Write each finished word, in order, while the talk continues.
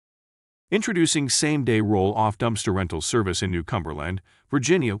Introducing same-day roll-off dumpster rental service in New Cumberland,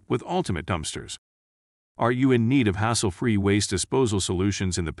 Virginia with Ultimate Dumpsters. Are you in need of hassle-free waste disposal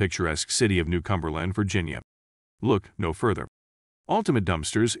solutions in the picturesque city of New Cumberland, Virginia? Look no further. Ultimate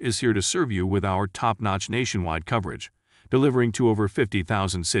Dumpsters is here to serve you with our top-notch nationwide coverage, delivering to over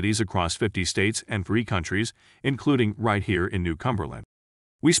 50,000 cities across 50 states and 3 countries, including right here in New Cumberland.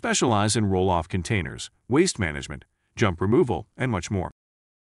 We specialize in roll-off containers, waste management, jump removal, and much more.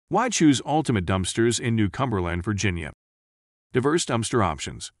 Why choose Ultimate Dumpsters in New Cumberland, Virginia? Diverse dumpster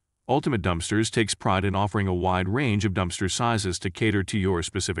options. Ultimate Dumpsters takes pride in offering a wide range of dumpster sizes to cater to your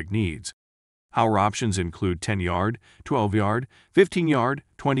specific needs. Our options include 10-yard, 12-yard, 15-yard,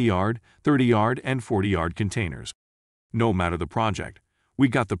 20-yard, 30-yard, and 40-yard containers. No matter the project, we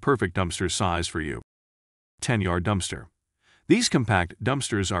got the perfect dumpster size for you. 10-yard dumpster. These compact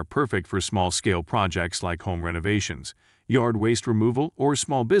dumpsters are perfect for small-scale projects like home renovations, yard waste removal, or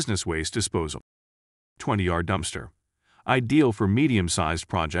small business waste disposal. 20-yard dumpster. Ideal for medium-sized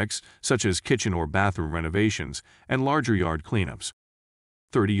projects such as kitchen or bathroom renovations and larger yard cleanups.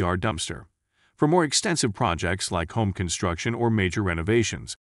 30-yard dumpster. For more extensive projects like home construction or major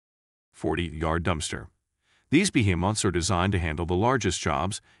renovations. 40-yard dumpster. These behemoths are designed to handle the largest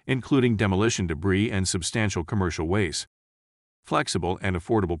jobs, including demolition debris and substantial commercial waste. Flexible and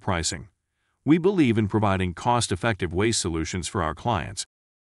affordable pricing. We believe in providing cost-effective waste solutions for our clients.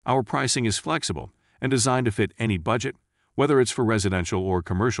 Our pricing is flexible and designed to fit any budget, whether it's for residential or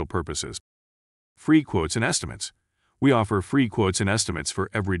commercial purposes. Free quotes and estimates. We offer free quotes and estimates for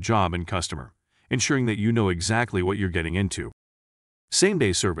every job and customer, ensuring that you know exactly what you're getting into.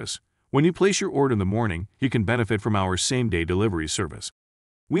 Same-day service. When you place your order in the morning, you can benefit from our same-day delivery service.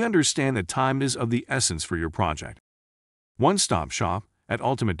 We understand that time is of the essence for your project. One-stop shop at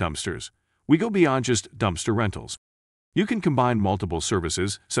Ultimate Dumpsters. We go beyond just dumpster rentals. You can combine multiple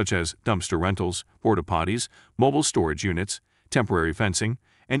services such as dumpster rentals, porta potties, mobile storage units, temporary fencing,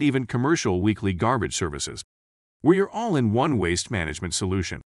 and even commercial weekly garbage services. We're your all-in-one waste management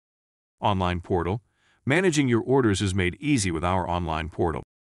solution. Online portal. Managing your orders is made easy with our online portal.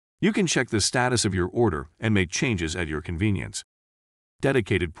 You can check the status of your order and make changes at your convenience.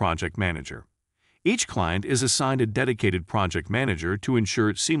 Dedicated project manager. Each client is assigned a dedicated project manager to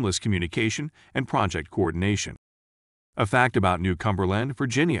ensure seamless communication and project coordination. A fact about New Cumberland,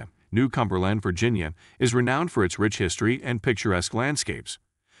 Virginia. New Cumberland, Virginia is renowned for its rich history and picturesque landscapes,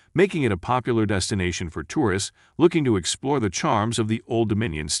 making it a popular destination for tourists looking to explore the charms of the Old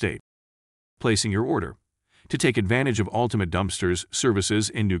Dominion state. Placing your order. To take advantage of Ultimate Dumpsters services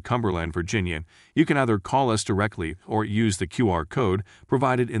in New Cumberland, Virginia, you can either call us directly or use the QR code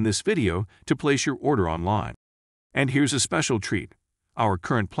provided in this video to place your order online. And here's a special treat. Our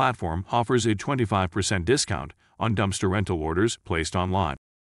current platform offers a 25% discount on dumpster rental orders placed online.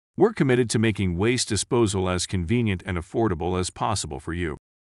 We're committed to making waste disposal as convenient and affordable as possible for you.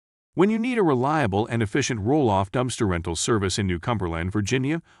 When you need a reliable and efficient roll-off dumpster rental service in New Cumberland,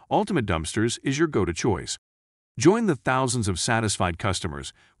 Virginia, Ultimate Dumpsters is your go-to choice. Join the thousands of satisfied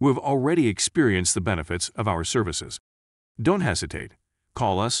customers who have already experienced the benefits of our services. Don't hesitate.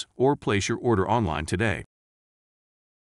 Call us or place your order online today.